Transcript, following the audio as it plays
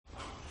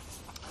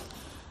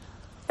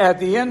At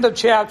the end of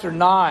chapter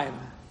 9,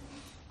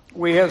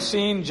 we have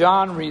seen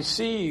John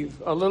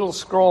receive a little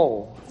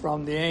scroll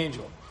from the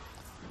angel.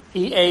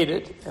 He ate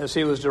it, as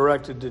he was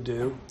directed to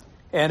do,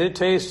 and it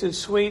tasted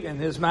sweet in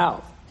his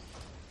mouth,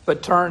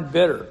 but turned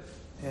bitter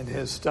in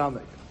his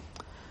stomach.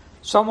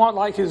 Somewhat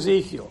like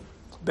Ezekiel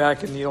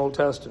back in the Old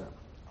Testament.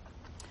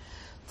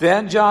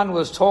 Then John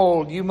was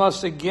told, "You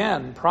must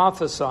again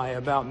prophesy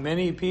about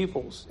many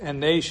peoples and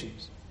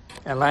nations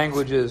and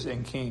languages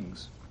and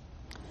kings."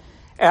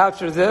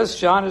 After this,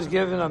 John is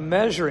given a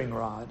measuring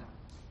rod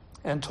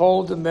and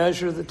told to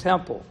measure the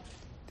temple,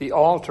 the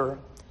altar,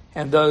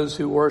 and those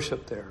who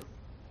worship there.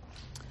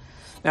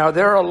 Now,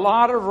 there are a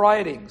lot of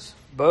writings,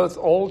 both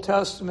Old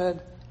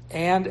Testament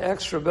and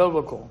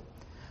extra-biblical,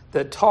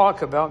 that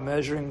talk about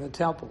measuring the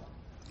temple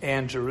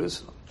and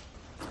Jerusalem.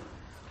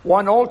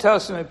 One Old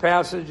Testament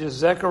passage is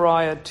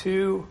Zechariah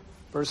 2,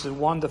 verses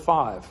 1 to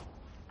 5.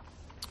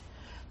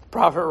 The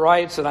prophet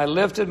writes, "And I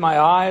lifted my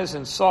eyes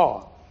and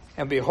saw,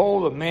 and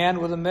behold, a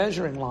man with a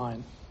measuring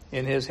line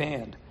in his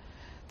hand.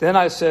 Then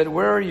I said,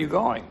 'Where are you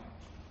going?'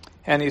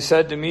 And he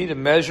said to me, 'To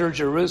measure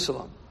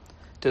Jerusalem,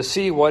 to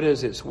see what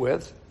is its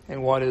width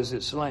and what is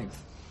its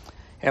length.'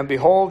 And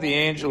behold, the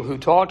angel who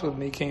talked with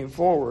me came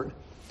forward,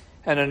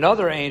 and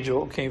another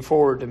angel came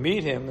forward to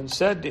meet him and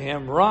said to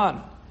him,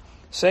 'Run,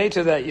 say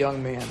to that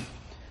young man,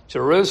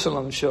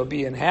 Jerusalem shall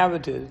be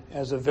inhabited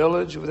as a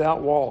village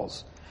without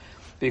walls,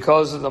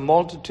 because of the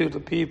multitude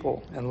of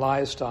people and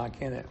livestock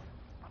in it.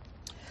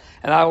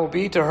 And I will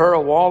be to her a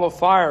wall of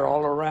fire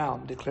all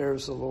around,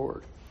 declares the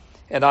Lord,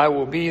 and I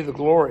will be the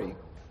glory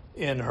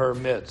in her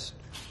midst.'"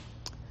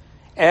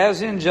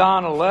 As in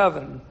John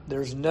 11,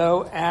 there's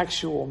no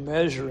actual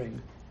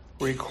measuring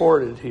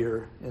recorded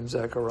here in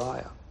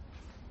Zechariah.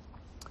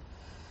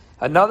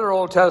 Another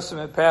Old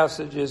Testament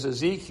passage is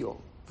Ezekiel,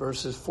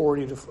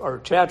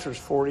 chapters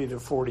 40 to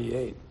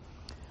 48,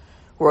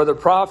 where the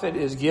prophet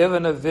is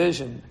given a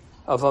vision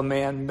of a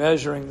man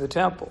measuring the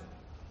temple.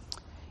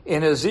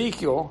 In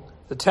Ezekiel,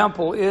 the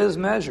temple is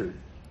measured,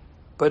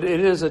 but it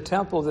is a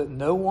temple that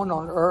no one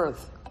on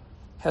earth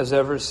has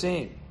ever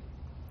seen.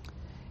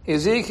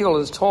 Ezekiel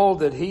is told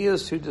that he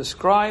is to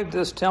describe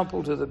this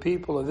temple to the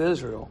people of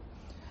Israel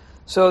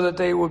so that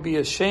they would be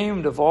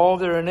ashamed of all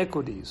their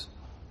iniquities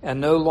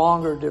and no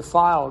longer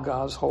defile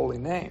God's holy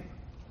name.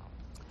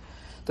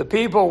 The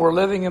people were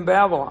living in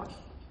Babylon,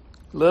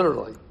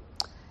 literally,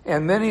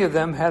 and many of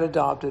them had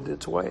adopted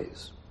its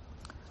ways.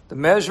 The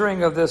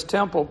measuring of this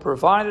temple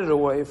provided a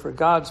way for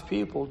God's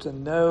people to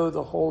know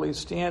the holy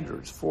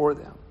standards for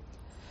them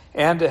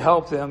and to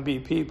help them be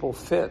people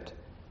fit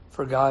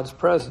for God's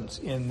presence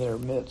in their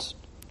midst.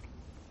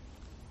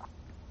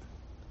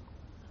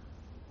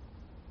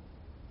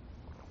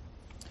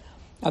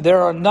 Now,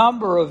 there are a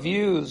number of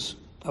views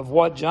of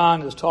what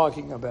John is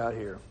talking about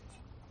here.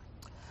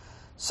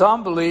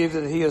 Some believe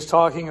that he is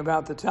talking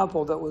about the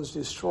temple that was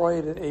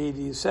destroyed in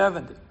AD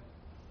 70.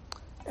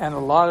 And a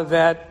lot of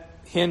that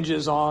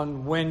hinges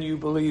on when you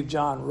believe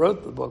John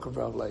wrote the book of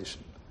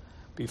Revelation,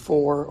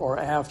 before or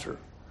after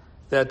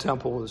that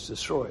temple was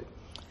destroyed.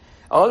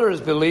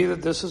 Others believe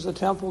that this is a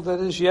temple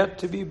that is yet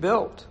to be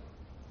built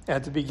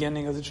at the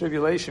beginning of the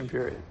tribulation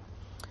period.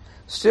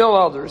 Still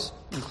others,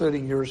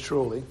 including yours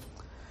truly,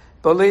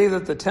 believe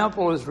that the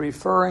temple is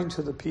referring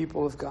to the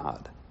people of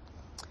God.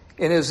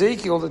 In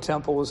Ezekiel, the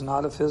temple was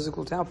not a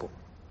physical temple.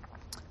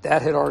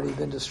 That had already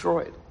been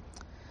destroyed.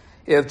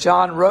 If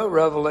John wrote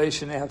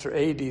Revelation after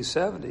AD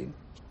 70,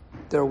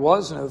 there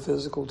was no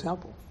physical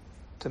temple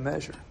to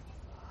measure.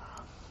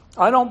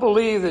 I don't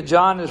believe that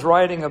John is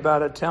writing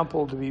about a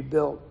temple to be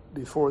built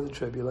before the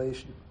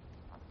tribulation.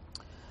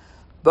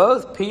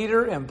 Both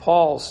Peter and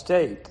Paul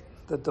state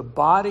that the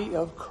body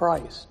of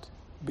Christ,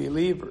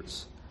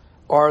 believers,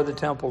 are the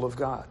temple of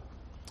God.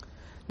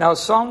 Now,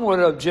 some would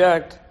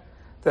object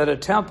that a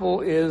temple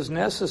is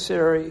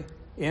necessary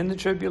in the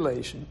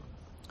tribulation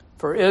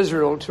for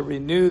Israel to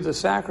renew the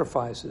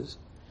sacrifices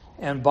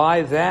and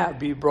by that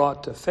be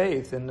brought to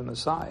faith in the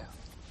Messiah.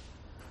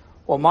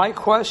 Well, my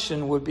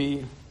question would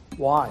be,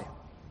 why?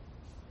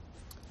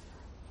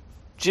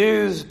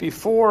 Jews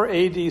before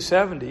AD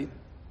 70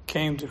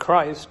 came to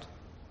Christ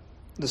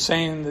the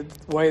same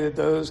way that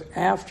those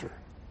after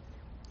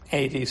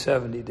AD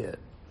 70 did,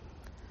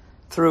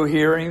 through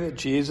hearing that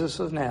Jesus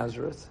of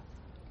Nazareth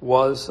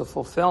was the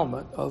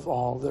fulfillment of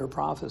all their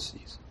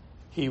prophecies.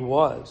 He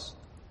was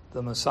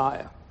the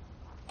Messiah.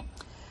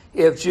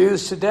 If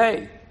Jews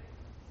today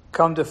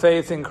come to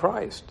faith in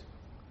Christ,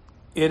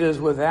 it is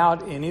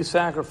without any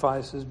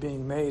sacrifices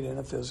being made in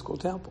a physical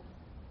temple.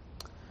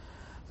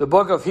 The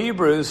book of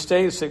Hebrews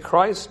states that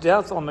Christ's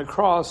death on the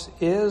cross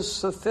is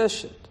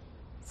sufficient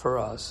for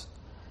us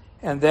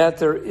and that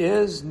there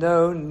is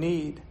no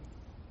need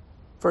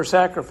for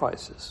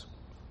sacrifices.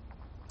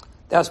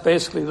 That's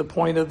basically the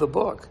point of the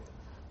book,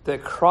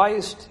 that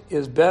Christ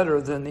is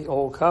better than the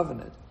old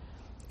covenant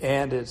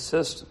and its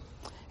system.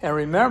 And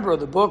remember,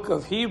 the book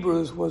of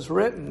Hebrews was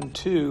written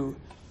to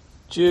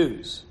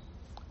Jews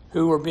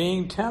who were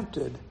being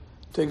tempted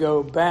to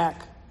go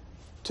back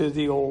to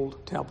the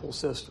old temple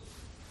system.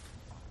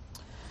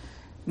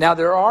 Now,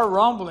 there are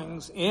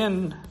rumblings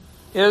in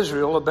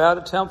Israel about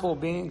a temple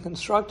being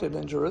constructed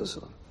in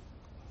Jerusalem.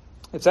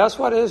 If that's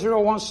what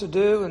Israel wants to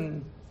do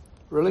and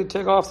really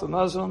tick off the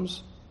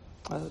Muslims,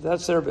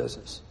 that's their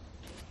business.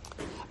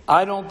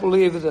 I don't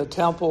believe that a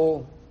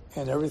temple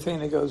and everything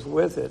that goes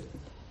with it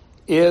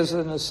is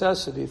a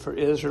necessity for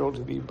Israel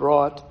to be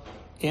brought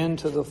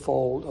into the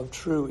fold of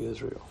true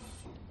Israel.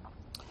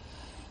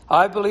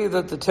 I believe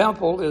that the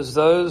temple is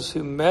those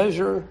who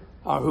measure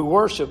or who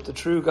worship the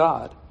true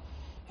God,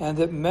 and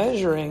that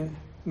measuring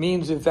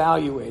means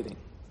evaluating,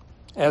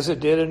 as it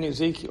did in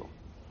Ezekiel.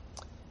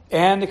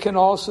 And it can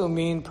also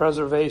mean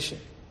preservation.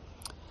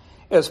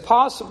 It's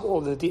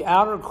possible that the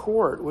outer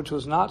court, which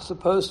was not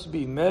supposed to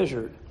be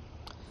measured,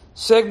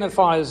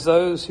 signifies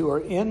those who are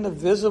in the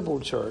visible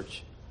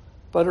church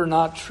but are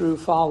not true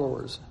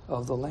followers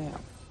of the Lamb.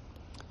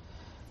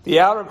 The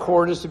outer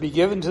court is to be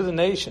given to the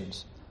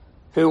nations,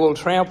 who will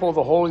trample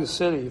the holy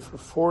city for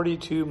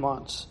 42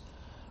 months,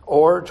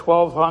 or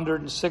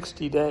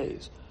 1,260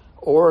 days,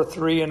 or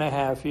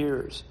 3.5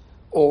 years,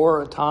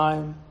 or a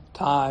time,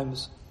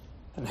 times,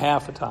 and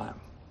half a time.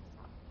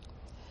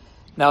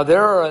 Now,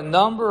 there are a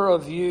number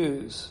of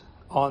views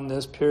on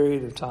this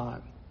period of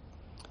time.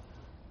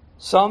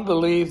 Some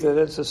believe that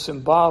it's a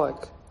symbolic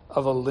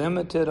of a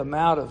limited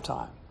amount of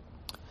time,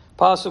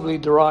 possibly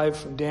derived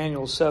from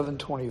Daniel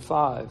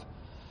 7:25,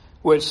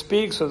 which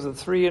speaks of the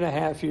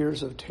 3.5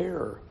 years of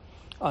terror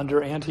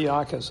under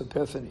Antiochus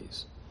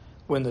Epiphanes,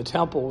 when the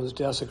temple was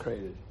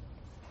desecrated.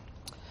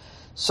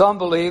 Some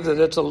believe that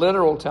it's a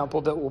literal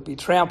temple that will be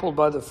trampled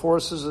by the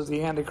forces of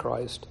the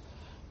Antichrist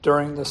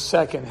during the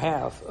second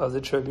half of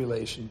the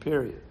tribulation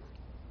period.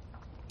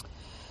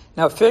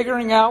 Now,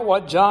 figuring out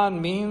what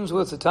John means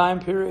with the time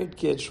period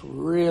gets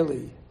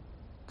really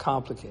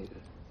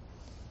complicated,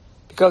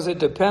 because it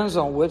depends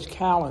on which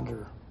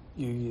calendar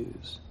you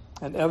use.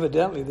 And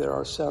evidently there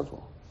are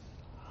several.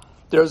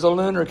 There's a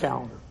lunar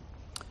calendar,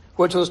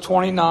 which was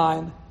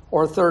 29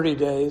 or 30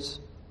 days,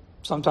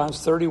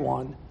 sometimes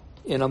 31,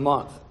 in a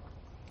month.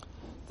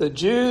 The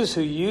Jews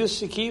who used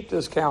to keep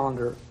this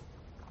calendar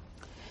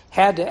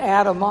had to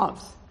add a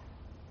month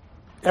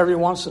every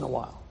once in a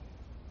while.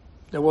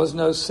 There was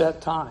no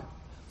set time,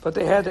 but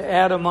they had to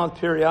add a month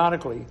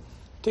periodically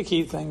to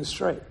keep things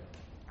straight.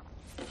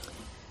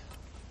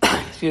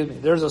 Excuse me.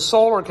 There's a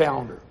solar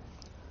calendar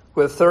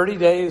with 30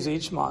 days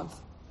each month,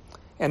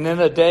 and then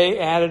a day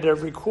added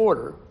every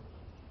quarter,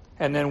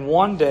 and then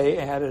one day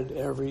added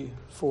every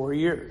 4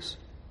 years.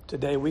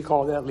 Today we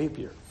call that leap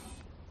year.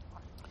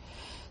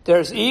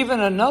 There's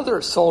even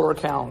another solar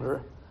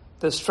calendar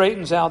that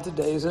straightens out the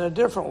days in a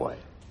different way.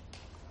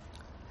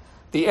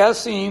 The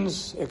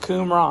Essenes at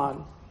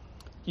Qumran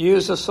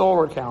used a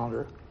solar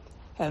calendar,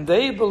 and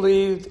they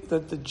believed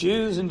that the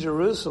Jews in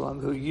Jerusalem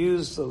who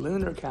used the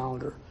lunar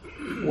calendar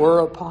were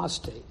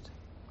apostate.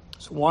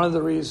 It's one of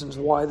the reasons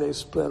why they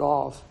split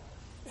off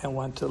and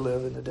went to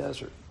live in the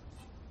desert.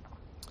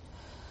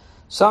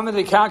 Some of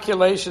the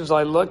calculations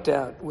I looked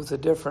at with the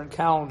different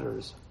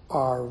calendars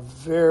are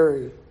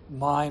very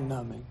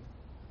mind-numbing.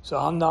 So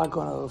I'm not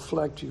going to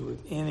afflict you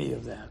with any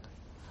of that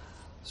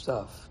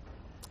stuff.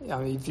 I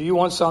mean, if you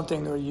want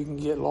something where you can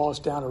get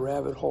lost down a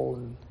rabbit hole,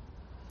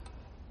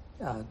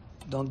 and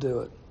don't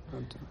do it.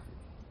 Don't do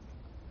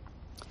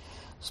it.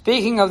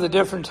 Speaking of the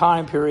different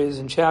time periods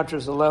in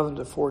chapters 11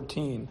 to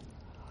 14,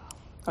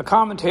 a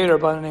commentator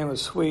by the name of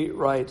Sweet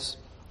writes,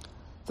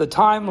 "The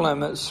time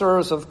limit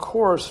serves, of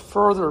course,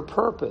 further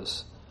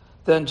purpose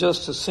than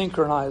just to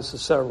synchronize the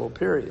several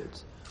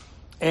periods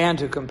and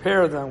to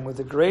compare them with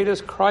the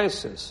greatest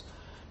crisis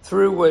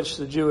through which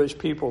the Jewish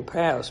people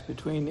passed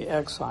between the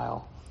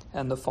exile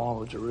and the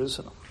fall of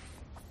Jerusalem.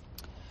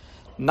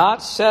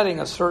 Not setting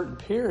a certain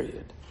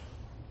period,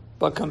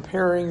 but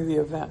comparing the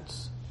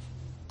events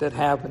that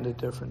happened at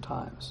different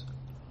times."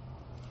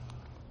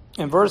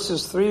 In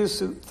verses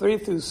 3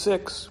 through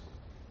 6,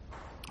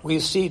 we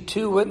see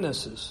two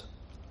witnesses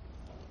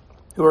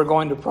who are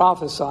going to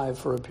prophesy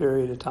for a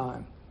period of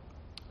time.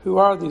 Who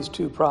are these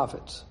two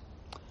prophets?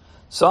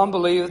 Some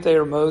believe that they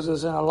are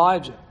Moses and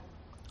Elijah,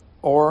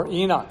 or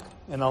Enoch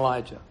and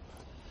Elijah,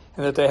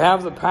 and that they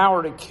have the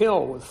power to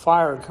kill with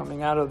fire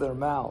coming out of their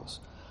mouths,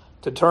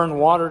 to turn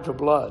water to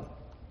blood,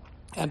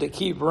 and to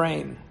keep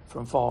rain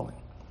from falling.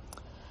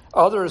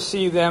 Others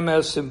see them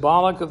as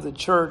symbolic of the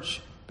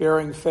church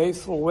bearing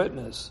faithful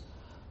witness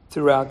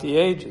throughout the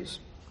ages,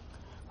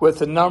 with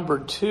the number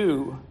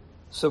 2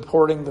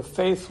 supporting the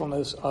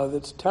faithfulness of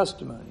its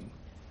testimony.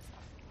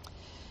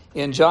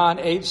 In John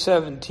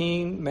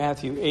 8:17,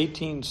 Matthew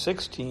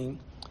 18:16,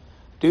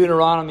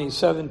 Deuteronomy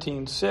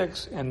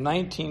 17:6, and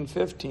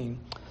 19:15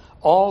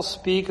 all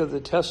speak of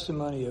the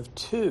testimony of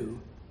 2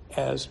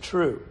 as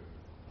true.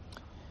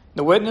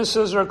 The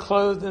witnesses are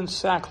clothed in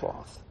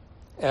sackcloth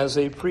as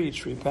they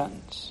preach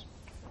repentance.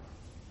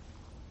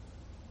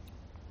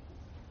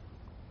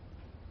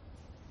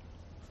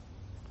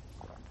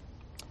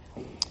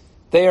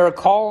 They are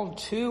called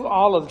 2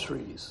 olive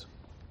trees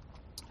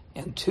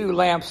and 2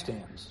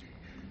 lampstands.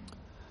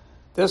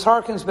 This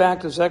harkens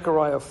back to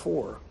Zechariah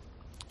 4.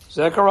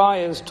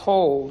 Zechariah is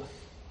told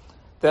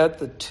that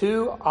the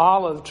two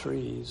olive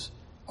trees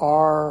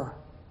are,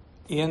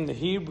 in the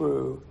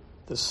Hebrew,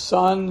 the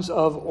sons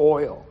of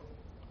oil,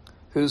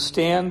 who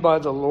stand by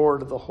the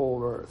Lord of the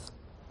whole earth.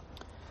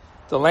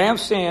 The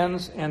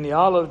lampstands and the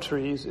olive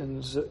trees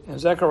in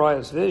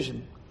Zechariah's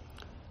vision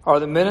are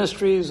the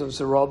ministries of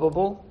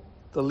Zerubbabel,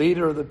 the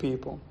leader of the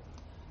people,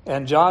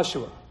 and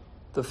Joshua,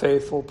 the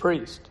faithful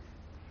priest.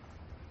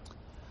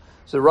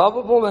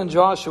 Zerubbabel and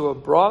Joshua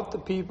brought the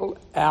people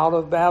out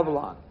of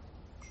Babylon.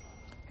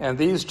 And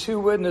these two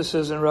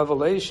witnesses in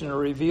Revelation are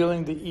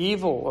revealing the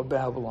evil of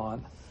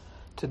Babylon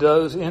to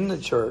those in the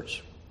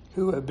church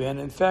who have been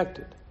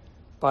infected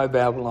by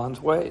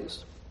Babylon's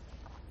ways.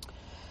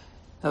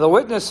 Now, the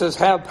witnesses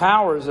have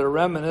powers that are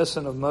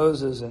reminiscent of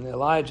Moses and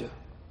Elijah.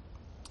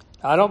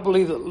 I don't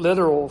believe that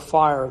literal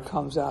fire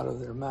comes out of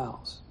their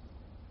mouths.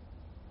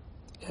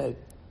 It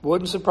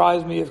wouldn't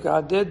surprise me if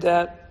God did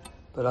that,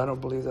 but I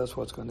don't believe that's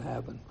what's going to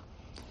happen.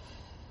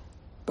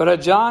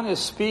 But John is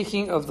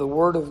speaking of the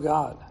Word of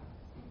God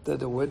that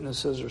the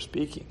witnesses are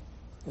speaking.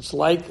 It's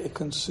like a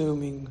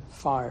consuming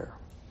fire.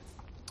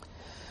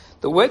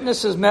 The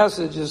witness's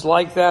message is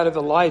like that of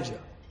Elijah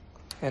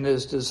and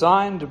is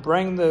designed to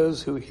bring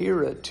those who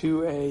hear it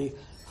to a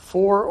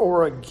for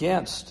or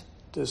against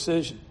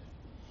decision.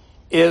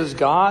 Is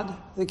God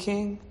the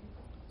king,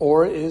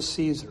 or is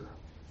Caesar,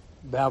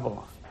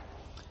 Babylon?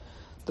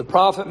 The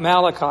prophet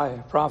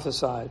Malachi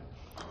prophesied,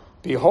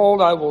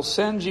 "Behold, I will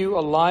send you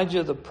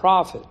Elijah the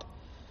prophet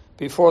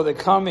before the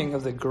coming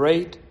of the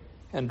great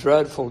and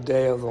dreadful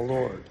day of the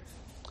Lord."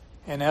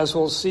 And as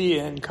we'll see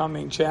in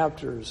coming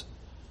chapters,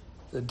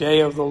 the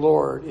day of the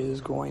Lord is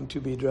going to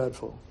be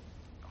dreadful.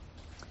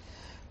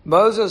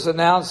 Moses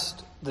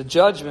announced the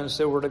judgments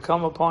that were to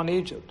come upon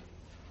Egypt,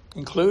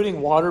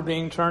 including water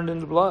being turned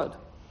into blood.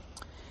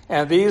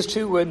 And these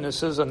two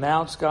witnesses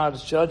announced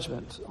God's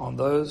judgment on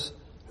those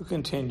who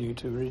continue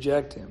to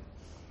reject him.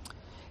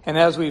 And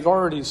as we've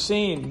already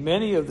seen,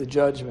 many of the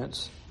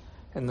judgments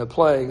and the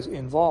plagues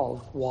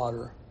involve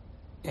water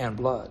and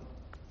blood.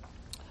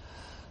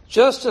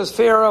 Just as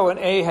Pharaoh and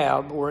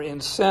Ahab were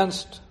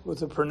incensed with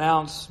the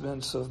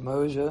pronouncements of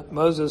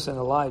Moses and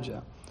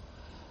Elijah,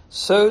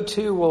 so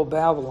too will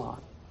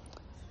Babylon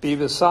be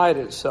beside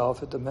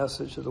itself at the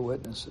message of the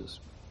witnesses.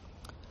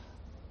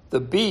 The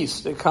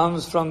beast that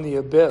comes from the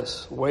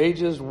abyss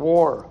wages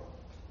war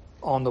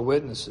on the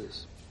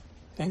witnesses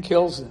and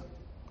kills them.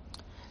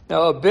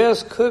 Now,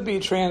 abyss could be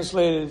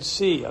translated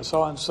sea. I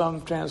saw in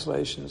some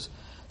translations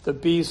the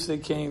beast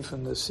that came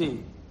from the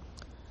sea,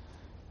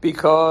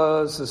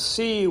 because the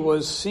sea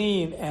was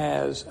seen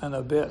as an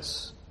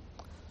abyss.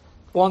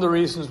 One of the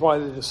reasons why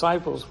the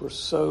disciples were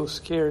so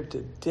scared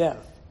to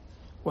death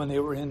when they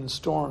were in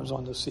storms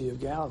on the Sea of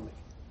Galilee,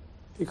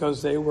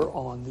 because they were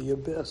on the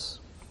abyss.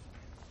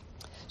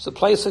 It's a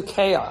place of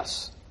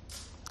chaos.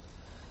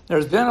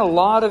 There's been a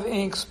lot of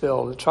ink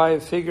spilled to try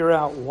to figure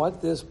out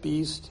what this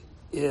beast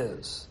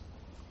is.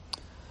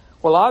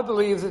 Well, I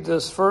believe that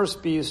this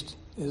first beast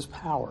is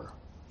power.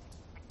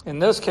 In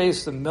this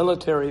case, the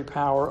military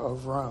power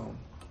of Rome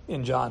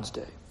in John's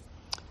day,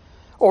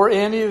 or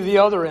any of the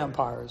other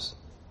empires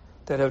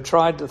that have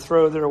tried to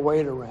throw their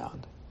weight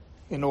around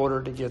in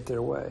order to get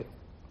their way.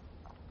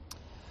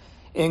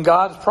 In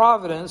God's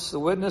providence, the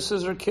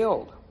witnesses are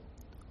killed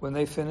when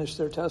they finish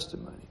their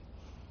testimony.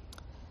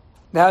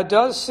 Now, it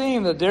does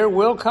seem that there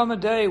will come a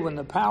day when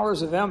the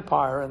powers of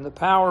empire and the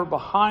power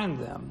behind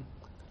them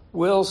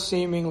will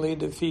seemingly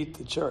defeat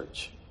the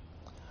church.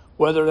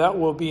 Whether that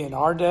will be in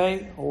our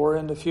day or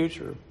in the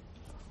future,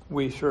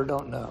 we sure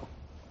don't know.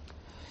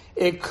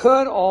 It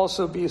could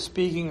also be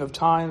speaking of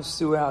times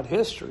throughout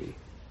history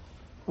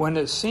when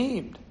it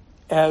seemed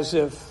as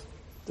if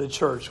the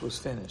church was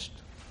finished.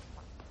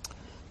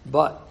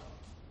 But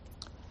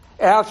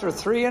after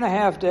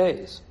 3.5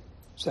 days,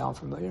 sound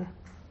familiar?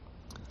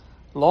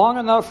 Long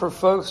enough for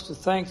folks to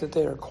think that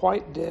they are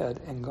quite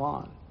dead and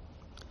gone,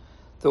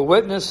 the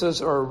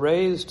witnesses are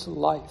raised to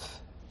life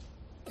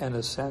and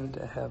ascend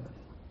to heaven.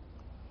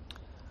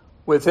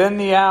 Within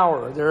the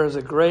hour, there is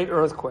a great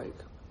earthquake.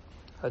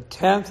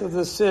 1/10 of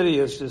the city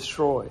is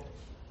destroyed,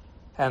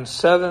 and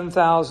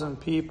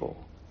 7,000 people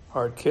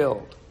are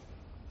killed.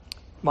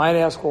 Might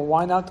ask, well,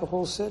 why not the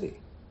whole city?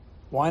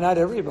 Why not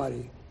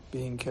everybody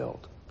being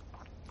killed?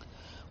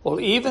 Well,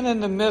 even in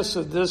the midst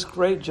of this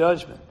great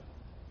judgment,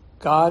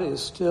 God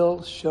is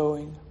still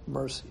showing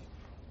mercy.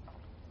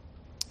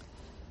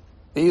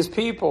 These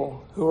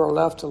people who are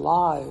left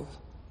alive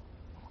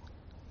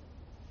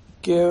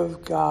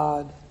give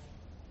God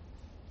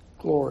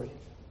glory.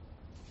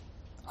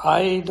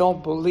 I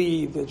don't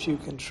believe that you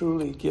can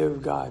truly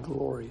give God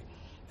glory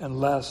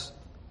unless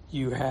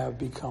you have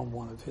become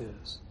one of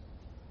his.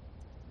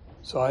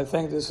 So I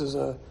think this is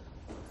a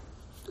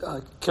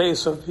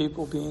case of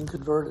people being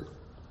converted,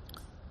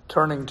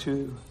 turning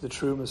to the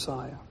true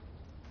Messiah.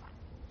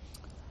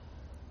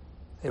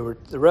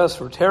 The rest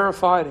were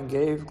terrified and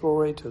gave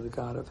glory to the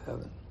God of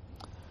heaven.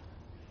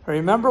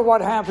 Remember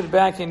what happened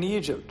back in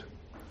Egypt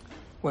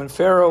when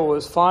Pharaoh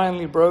was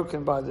finally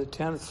broken by the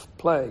 10th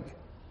plague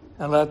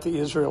and let the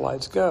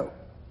Israelites go.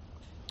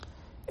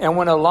 And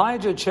when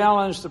Elijah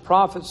challenged the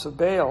prophets of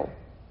Baal,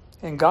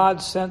 and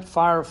God sent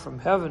fire from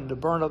heaven to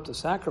burn up the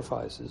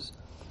sacrifices,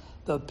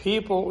 the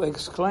people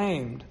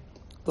exclaimed,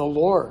 "The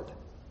Lord,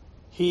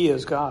 He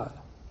is God."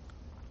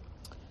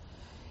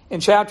 In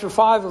chapter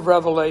 5 of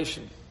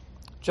Revelation,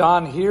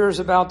 John hears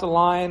about the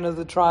Lion of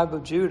the tribe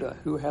of Judah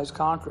who has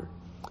conquered.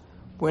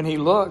 When he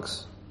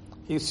looks,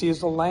 he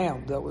sees the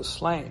Lamb that was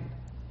slain.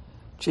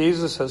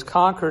 Jesus has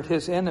conquered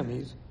his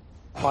enemies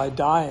by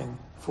dying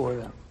for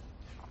them.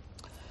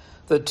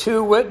 The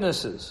two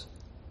witnesses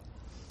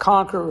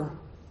conquer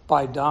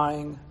by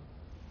dying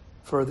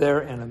for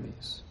their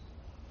enemies.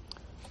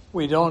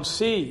 We don't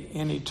see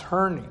any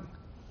turning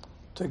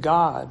to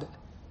God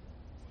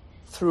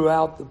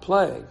throughout the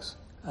plagues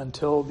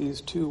until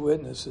these two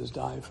witnesses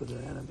die for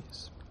their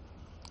enemies.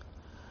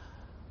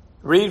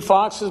 Read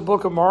Fox's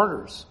Book of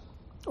Martyrs,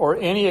 or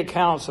any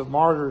accounts of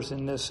martyrs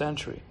in this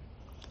century.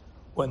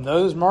 When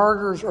those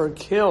martyrs are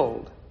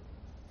killed,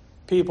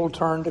 people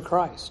turn to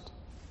Christ.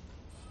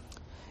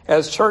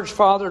 As Church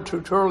Father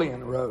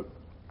Tertullian wrote,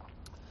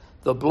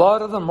 "The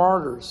blood of the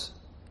martyrs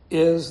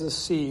is the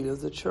seed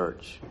of the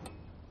church."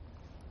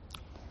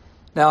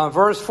 Now in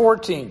verse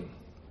 14,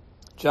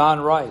 John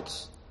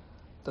writes,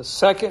 "The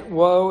second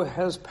woe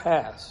has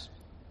passed.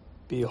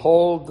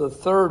 Behold, the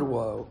third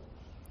woe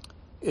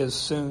is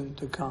soon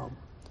to come."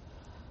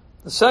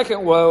 The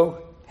second woe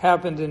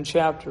happened in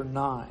chapter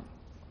 9.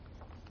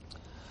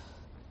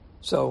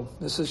 So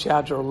this is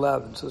chapter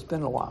 11, so it's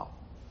been a while.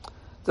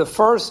 The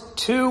first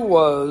two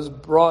woes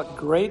brought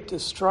great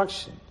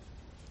destruction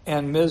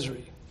and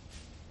misery,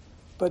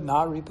 but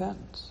not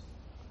repentance.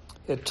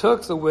 It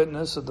took the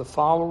witness of the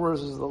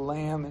followers of the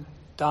Lamb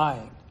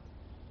dying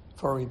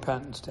for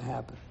repentance to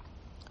happen.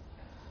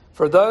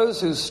 For those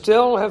who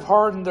still have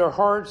hardened their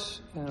hearts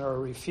and are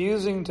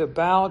refusing to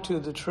bow to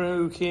the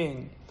true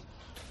King,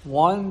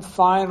 one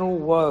final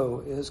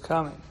woe is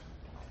coming.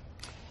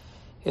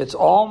 It's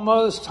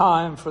almost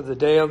time for the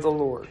day of the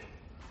Lord,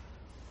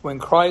 when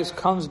Christ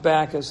comes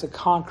back as the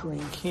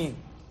conquering King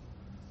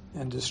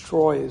and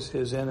destroys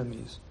his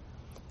enemies,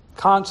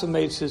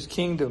 consummates his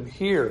kingdom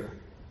here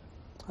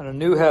on a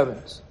new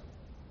heavens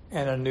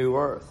and a new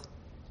earth.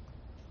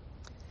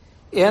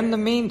 In the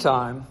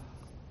meantime,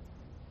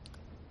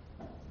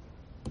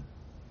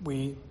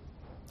 we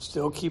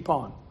still keep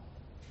on.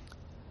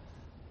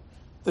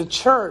 The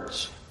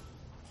church,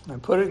 and I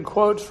put it in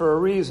quotes for a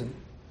reason,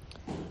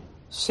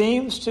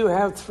 seems to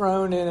have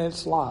thrown in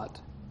its lot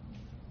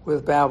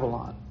with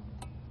Babylon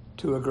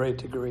to a great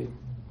degree.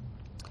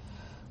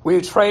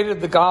 We've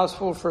traded the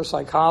gospel for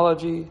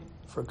psychology,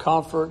 for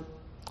comfort,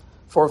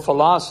 for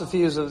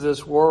philosophies of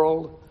this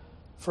world,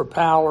 for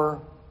power,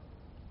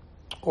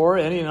 or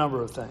any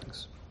number of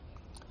things.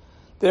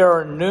 There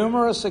are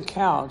numerous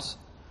accounts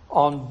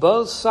on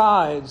both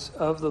sides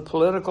of the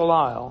political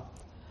aisle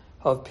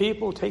of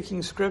people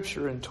taking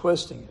Scripture and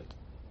twisting it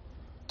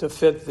to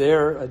fit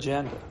their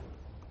agenda.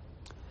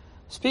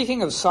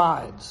 Speaking of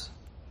sides,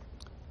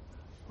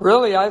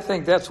 really I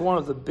think that's one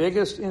of the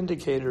biggest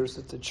indicators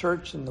that the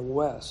church in the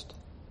West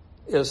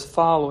is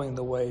following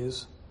the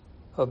ways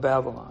of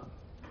Babylon.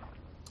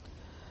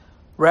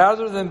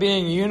 Rather than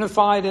being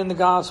unified in the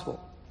gospel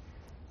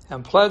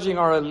and pledging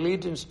our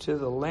allegiance to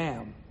the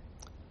Lamb,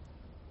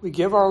 we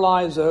give our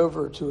lives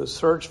over to a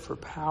search for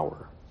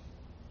power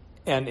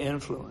and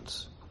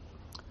influence.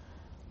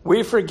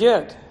 We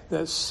forget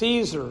that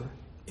Caesar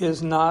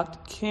is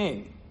not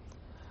king,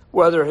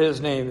 whether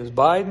his name is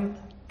Biden,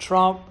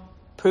 Trump,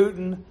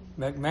 Putin,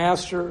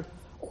 McMaster,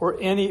 or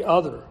any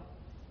other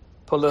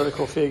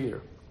political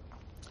figure.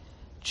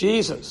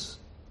 Jesus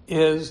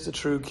is the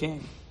true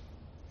king,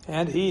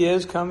 and he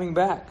is coming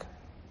back.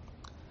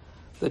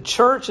 The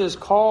church is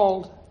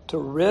called to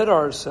rid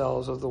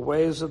ourselves of the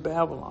ways of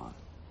Babylon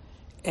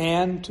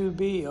and to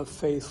be a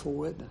faithful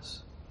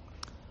witness.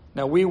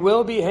 Now, we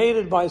will be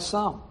hated by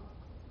some,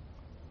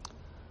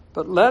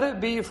 but let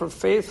it be for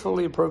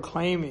faithfully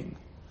proclaiming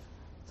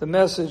the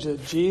message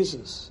that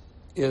Jesus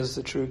is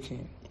the true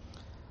king,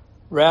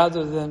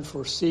 rather than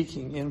for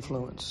seeking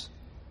influence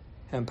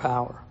and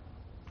power.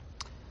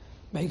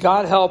 May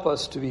God help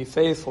us to be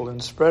faithful in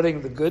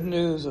spreading the good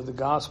news of the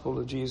gospel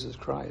of Jesus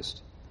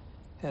Christ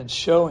and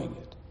showing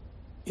it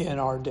in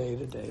our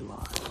day-to-day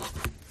lives.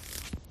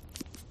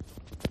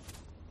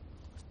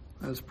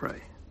 Let's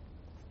pray.